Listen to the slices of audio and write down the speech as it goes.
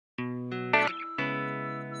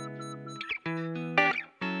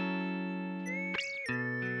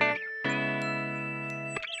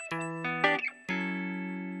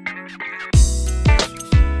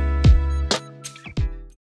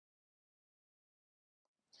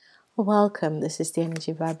Welcome. This is the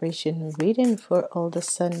energy vibration reading for all the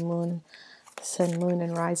sun, moon,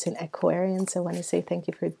 and rising Aquarians. I want to say thank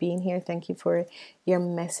you for being here. Thank you for your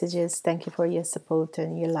messages. Thank you for your support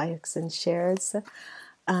and your likes and shares.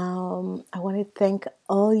 I want to thank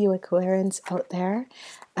all you Aquarians out there.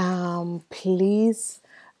 Please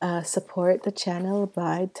support the channel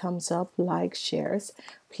by thumbs up, like, shares.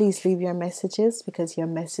 Please leave your messages because your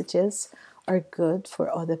messages are good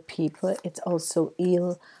for other people. It's also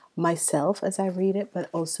heal myself as I read it, but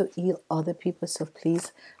also heal other people. So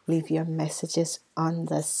please leave your messages on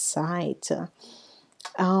the site.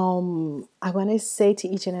 I want to say to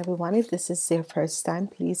each and every one, if this is your first time,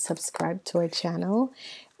 please subscribe to our channel,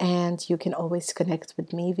 and you can always connect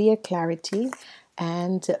with me via Clarity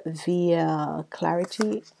and via my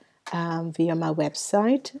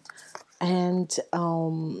website, and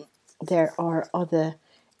there are other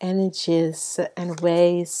energies and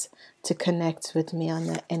ways to connect with me on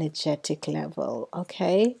the energetic level.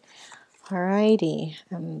 Okay, alrighty,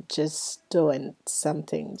 I'm just doing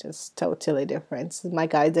something just totally different. So my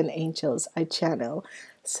guides and angels I channel,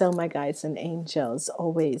 so my guides and angels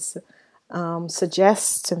always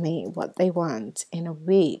suggest to me what they want in a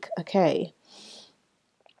week. Okay,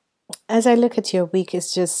 as I look at your week,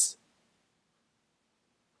 it's just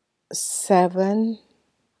 7,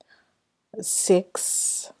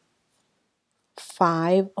 6,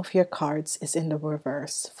 5 of your cards is in the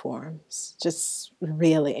reverse forms, just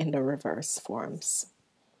really in the reverse forms.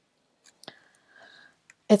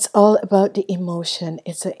 It's all about the emotion.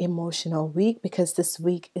 It's an emotional week because this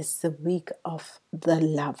week is the week of the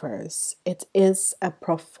lovers. It is a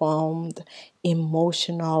profound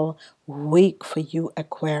emotional week for you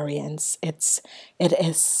Aquarians. It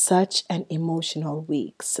is such an emotional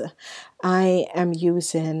week. I am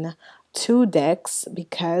using 2 decks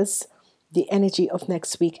because the energy of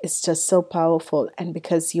next week is just so powerful, and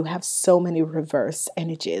because you have so many reverse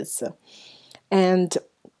energies. And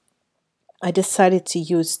I decided to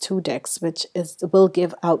use 2 decks, which will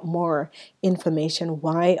give out more information.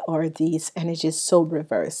 Why are these energies so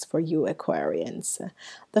reversed for you Aquarians?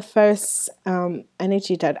 The first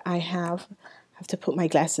energy that I have to put my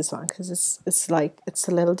glasses on because it's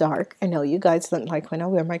a little dark. I know you guys don't like when I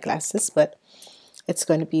wear my glasses, but it's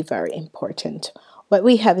going to be very important. What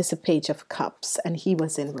we have is a Page of Cups, and he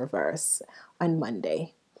was in reverse on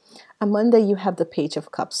Monday. On Monday, you have the Page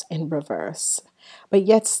of Cups in reverse. But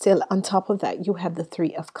yet still, on top of that, you have the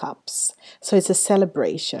 3 of Cups. So it's a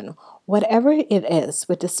celebration. Whatever it is,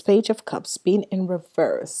 with this Page of Cups being in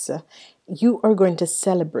reverse, you are going to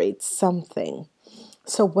celebrate something.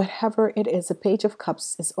 So whatever it is, the Page of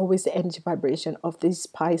Cups is always the energy vibration of these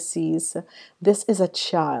Pisces. This is a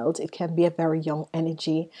child. It can be a very young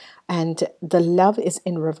energy. And the love is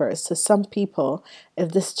in reverse. So some people,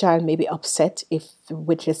 if this child may be upset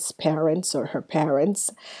with his parents or her parents.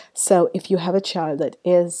 So if you have a child that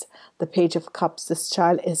is the Page of Cups, this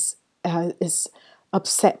child is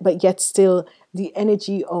upset, but yet still the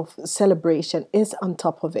energy of celebration is on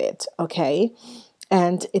top of it. Okay.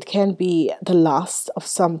 And it can be the loss of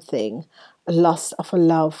something, a loss of a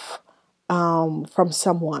love from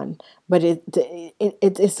someone. But it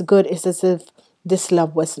is good. It's as if this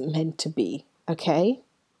love wasn't meant to be. Okay?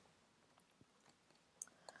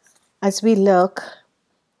 As we look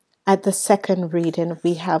at the second reading,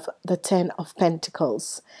 we have the 10 of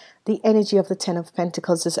Pentacles. The energy of the 10 of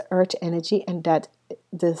Pentacles is earth energy, and that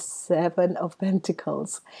the 7 of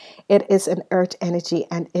Pentacles, it is an earth energy,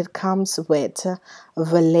 and it comes with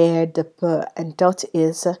Valer de Peu, and that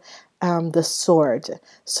is the sword.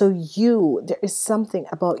 So there is something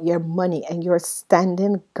about your money, and you're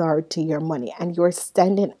standing guard to your money, and you're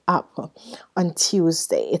standing up on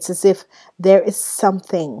Tuesday. It's as if there is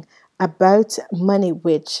something about money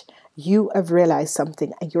which you have realized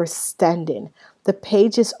something, and you're standing. The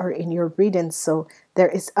pages are in your reading, so there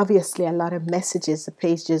is obviously a lot of messages. The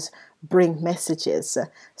pages bring messages.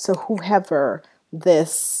 So whoever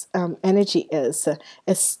this energy is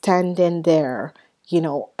standing there,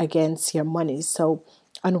 against your money. So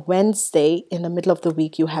on Wednesday, in the middle of the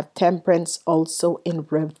week, you have Temperance also in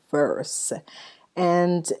reverse.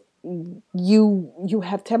 And you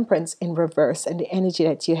have Temperance in reverse, and the energy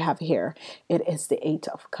that you have here, it is the 8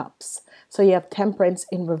 of Cups. So you have Temperance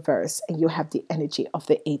in reverse, and you have the energy of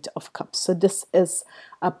the 8 of Cups. So this is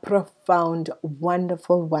a profound,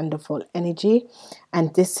 wonderful, wonderful energy,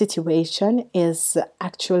 and this situation is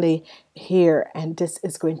actually here, and this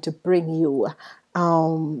is going to bring you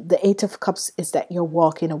the 8 of Cups is that you're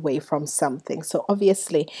walking away from something. So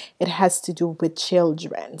obviously it has to do with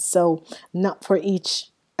children. So not for each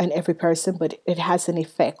and every person, but it has an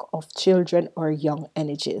effect of children or young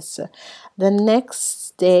energies. The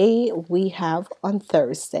next day we have on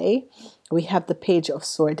Thursday, we have the Page of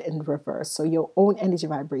Sword in reverse. So your own energy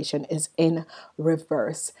vibration is in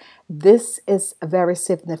reverse. This is very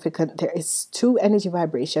significant. There is 2 energy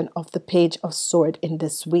vibration of the Page of Sword in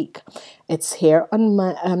this week. It's here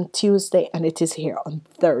on Tuesday and it is here on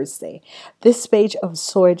Thursday. This Page of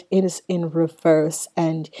Sword is in reverse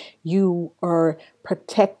and you are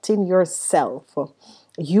protecting yourself.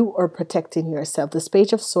 You are protecting yourself. This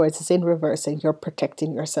Page of Swords is in reverse and you're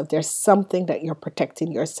protecting yourself. There's something that you're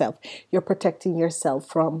protecting yourself. You're protecting yourself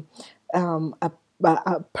from a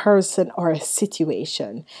person or a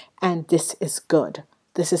situation. And this is good.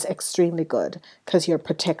 This is extremely good because you're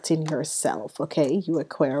protecting yourself. Okay, you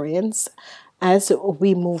Aquarians. As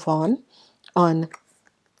we move on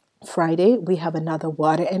Friday, we have another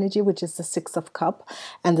water energy, which is the 6 of Cups.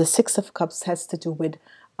 And the 6 of Cups has to do with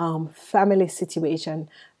family situation,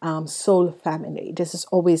 soul family. This is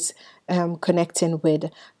always connecting with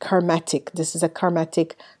karmatic. This is a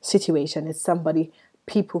karmatic situation. It's somebody,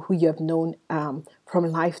 people who you have known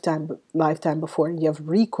from lifetime before. You have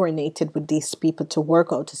reincarnated with these people to work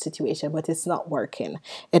out a situation, but it's not working.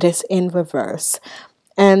 It is in reverse.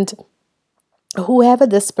 And whoever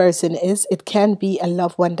this person is, it can be a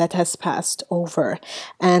loved one that has passed over.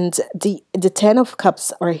 And the 10 of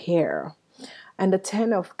Cups are here. And the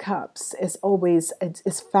 10 of Cups is always,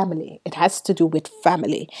 it's family. It has to do with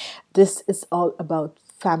family. This is all about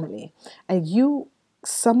family. And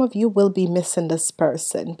some of you will be missing this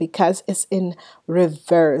person because it's in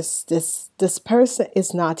reverse. This person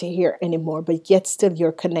is not here anymore, but yet still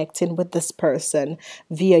you're connecting with this person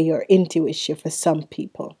via your intuition for some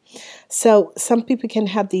people. So some people can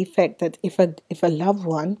have the effect that if a loved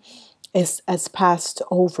one has passed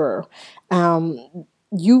over,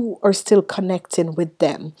 you are still connecting with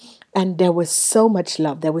them. And there was so much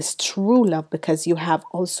love. There was true love because you have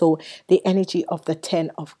also the energy of the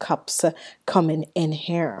 10 of Cups coming in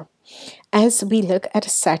here. As we look at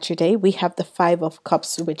Saturday, we have the 5 of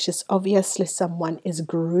Cups, which is obviously someone is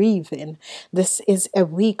grieving. This is a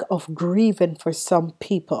week of grieving for some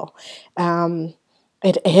people.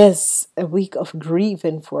 It is a week of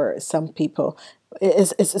grieving for some people.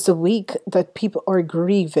 It's a week that people are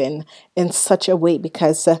grieving in such a way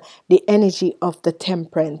because the energy of the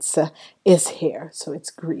Temperance is here. So it's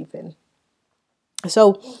grieving.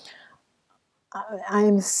 So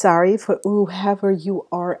I'm sorry for whoever you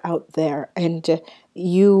are out there and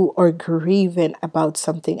you are grieving about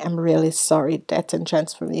something. I'm really sorry. Death and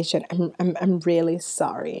transformation. I'm really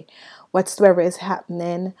sorry. Whatsoever is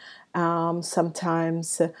happening,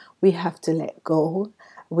 sometimes we have to let go.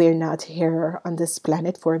 We're not here on this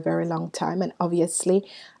planet for a very long time, and obviously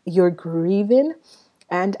you're grieving.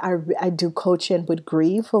 And I do coaching with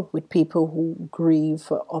grief, with people who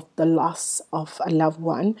grieve of the loss of a loved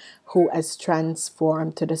one who has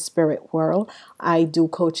transformed to the spirit world. I do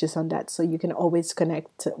coaches on that. So you can always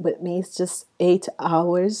connect with me. It's just 8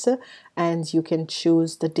 hours and you can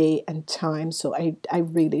choose the day and time. So I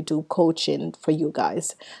really do coaching for you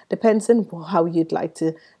guys. Depends on how you'd like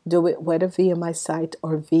to do it, whether via my site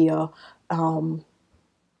or via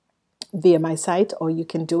my site, or you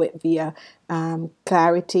can do it via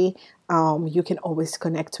Clarity. You can always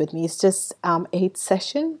connect with me. It's just 8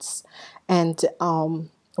 sessions, and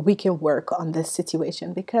we can work on this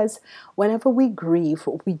situation, because whenever we grieve,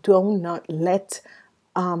 we do not let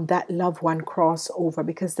that loved one cross over,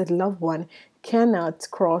 because that loved one cannot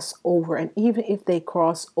cross over, and even if they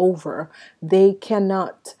cross over, they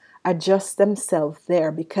cannot adjust themselves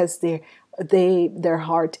there, because their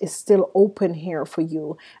heart is still open here for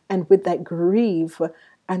you. And with that grief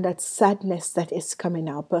and that sadness that is coming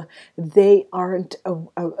up, they aren't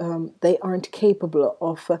capable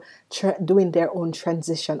of doing their own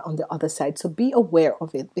transition on the other side. So be aware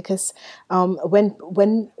of it, because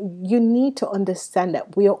when you need to understand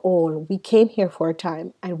that we came here for a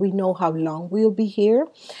time, and we know how long we'll be here.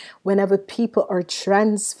 Whenever people are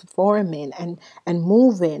transforming and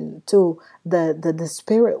moving to the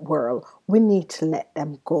spirit world, we need to let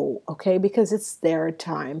them go, okay? Because it's their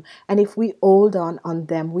time. And if we hold on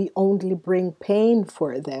them, we only bring pain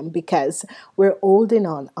for them, because we're holding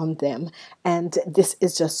on them. And this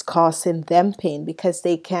is just causing them pain, because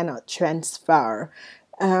they cannot transfer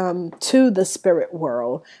to the spirit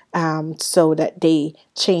world so that the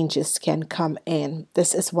changes can come in.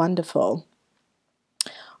 This is wonderful.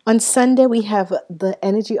 On Sunday, we have the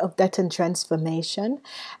energy of death and transformation.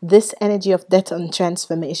 This energy of death and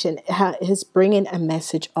transformation is bringing a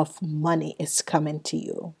message of money is coming to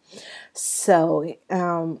you. So,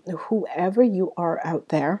 whoever you are out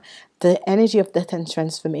there, the energy of death and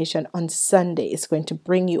transformation on Sunday is going to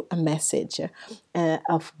bring you a message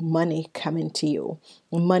of money coming to you.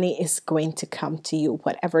 Money is going to come to you.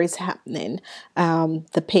 Whatever is happening,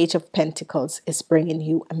 the Page of Pentacles is bringing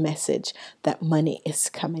you a message that money is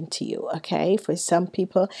coming to you. Okay, for some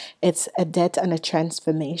people, it's a death and a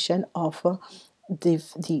transformation of the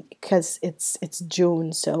because it's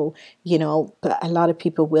June, so you know a lot of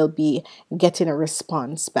people will be getting a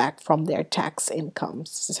response back from their tax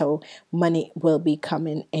incomes, so money will be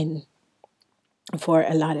coming in for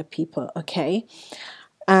a lot of people. Okay,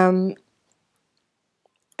 I'm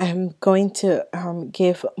going to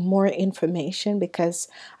give more information because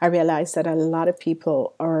I realize that a lot of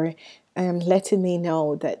people are letting me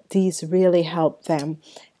know that these really help them,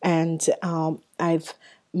 and I've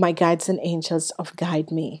my guides and angels of guide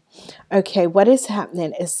me. Okay, what is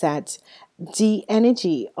happening is that the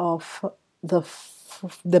energy of the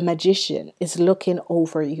magician is looking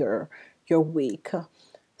over your week.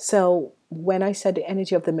 So when I said the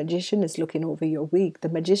energy of the magician is looking over your week, the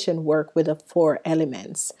magician work with the 4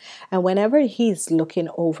 elements. And whenever he's looking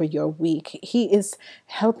over your week, he is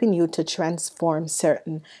helping you to transform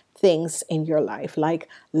certain things in your life, like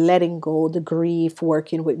letting go, the grief,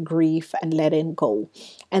 working with grief and letting go.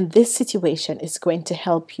 And this situation is going to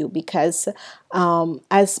help you because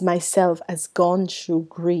as myself has gone through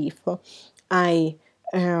grief, I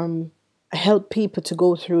help people to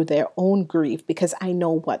go through their own grief because I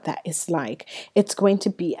know what that is like. It's going to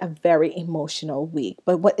be a very emotional week.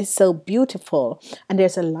 But what is so beautiful, and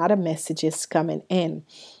there's a lot of messages coming in.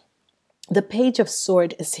 The Page of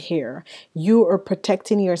Swords is here. You are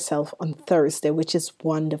protecting yourself on Thursday, which is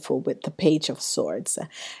wonderful with the Page of Swords.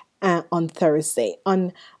 On Thursday.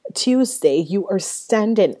 On Tuesday, you are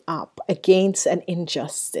standing up against an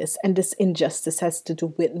injustice, and this injustice has to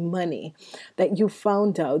do with money that you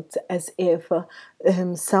found out as if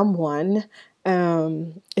someone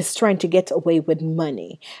is trying to get away with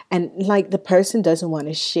money, and like the person doesn't want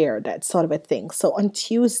to share, that sort of a thing. So on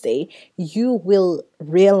Tuesday, you will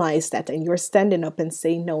realize that, and you're standing up and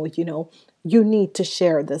say, no, you know, you need to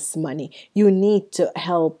share this money. You need to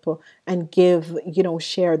help and give, you know,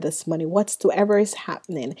 share this money. Whatsoever is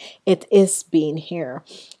happening, it is being here.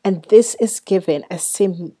 And this is given a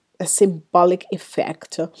symbolic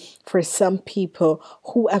effect for some people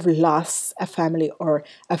who have lost a family, or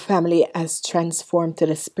a family has transformed to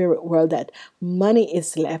the spirit world, that money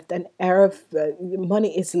is left, and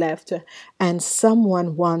money is left, and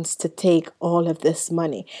someone wants to take all of this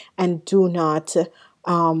money and do not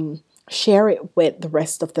share it with the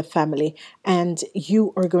rest of the family, and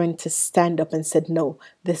you are going to stand up and said, no,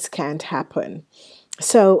 this can't happen.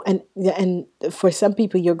 So, and for some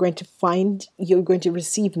people, you're going to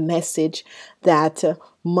receive message that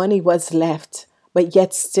money was left, but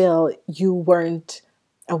yet still you weren't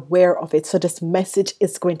aware of it. So this message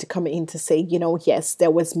is going to come in to say, you know, yes,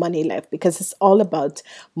 there was money left, because it's all about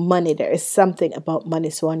money. There is something about money.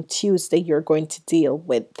 So on Tuesday, you're going to deal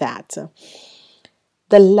with that.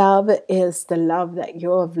 The love is the love that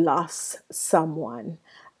you have lost someone,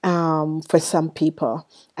 for some people,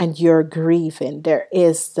 and you're grieving. There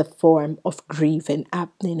is the form of grieving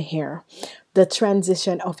happening here. The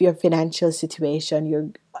transition of your financial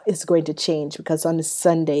situation is going to change, because on a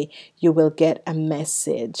Sunday you will get a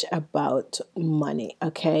message about money.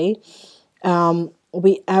 Okay,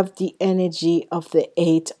 we have the energy of the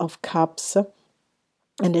 8 of Cups,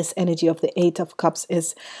 and this energy of the 8 of Cups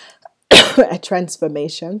is a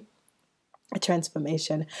transformation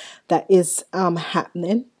that is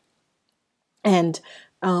happening, and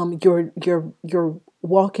you're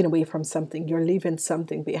walking away from something, you're leaving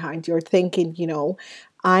something behind, you're thinking, you know,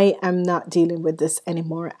 I am not dealing with this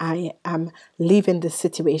anymore, I am leaving this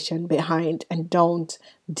situation behind and don't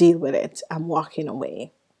deal with it, I'm walking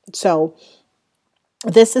away. So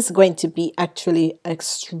this is going to be actually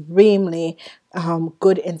extremely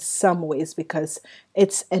good in some ways, because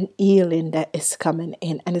it's an healing that is coming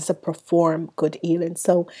in, and it's a perform good healing.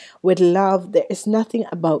 So with love, there is nothing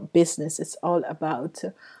about business. It's all about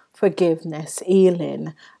forgiveness,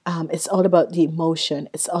 healing. It's all about the emotion.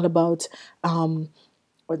 It's all about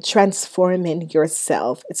transforming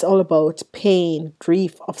yourself. It's all about pain,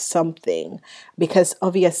 grief of something, because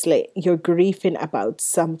obviously you're grieving about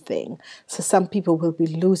something. So some people will be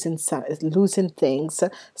losing things.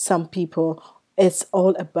 Some people, it's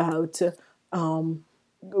all about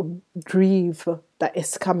grief that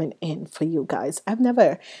is coming in for you guys. I've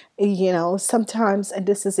never, you know, sometimes, and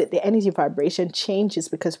this is it, the energy vibration changes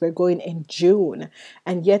because we're going in June,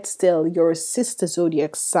 and yet still your sister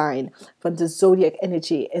zodiac sign from the zodiac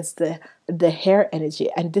energy is the hair energy,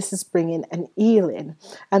 and this is bringing an healing,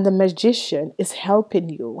 and the magician is helping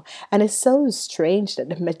you. And it's so strange that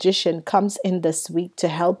the magician comes in this week to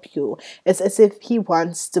help you. It's as if he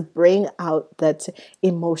wants to bring out that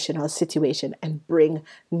emotional situation and bring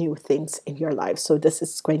new things in your life. So this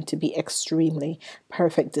is going to be extremely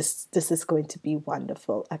perfect. This is going to be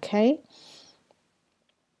wonderful. Okay,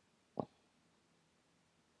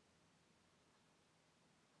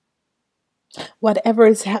 whatever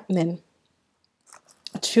is happening,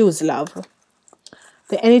 choose love.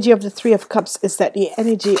 The energy of the Three of Cups is that the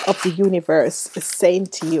energy of the universe is saying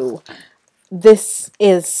to you, this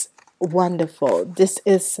is wonderful. This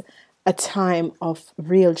is a time of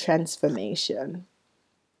real transformation.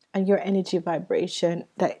 And your energy vibration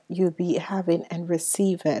that you'll be having and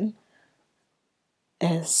receiving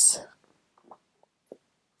is,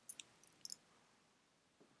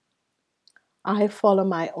 I follow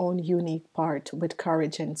my own unique part with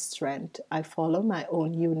courage and strength. I follow my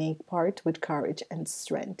own unique part with courage and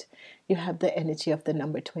strength. You have the energy of the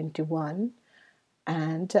number 21.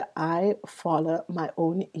 And I follow my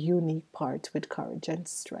own unique part with courage and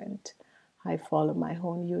strength. I follow my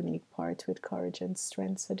own unique part with courage and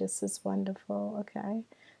strength. So this is wonderful. Okay,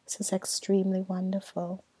 this is extremely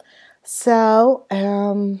wonderful. So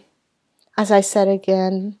as I said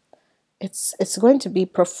again, it's going to be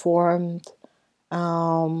performed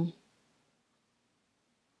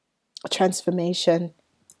transformation,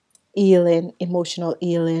 healing, emotional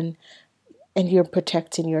healing, and you're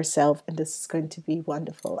protecting yourself, and this is going to be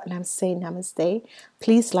wonderful. And I'm saying namaste.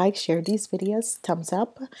 Please like, share these videos, thumbs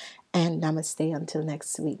up, and namaste until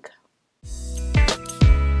next week.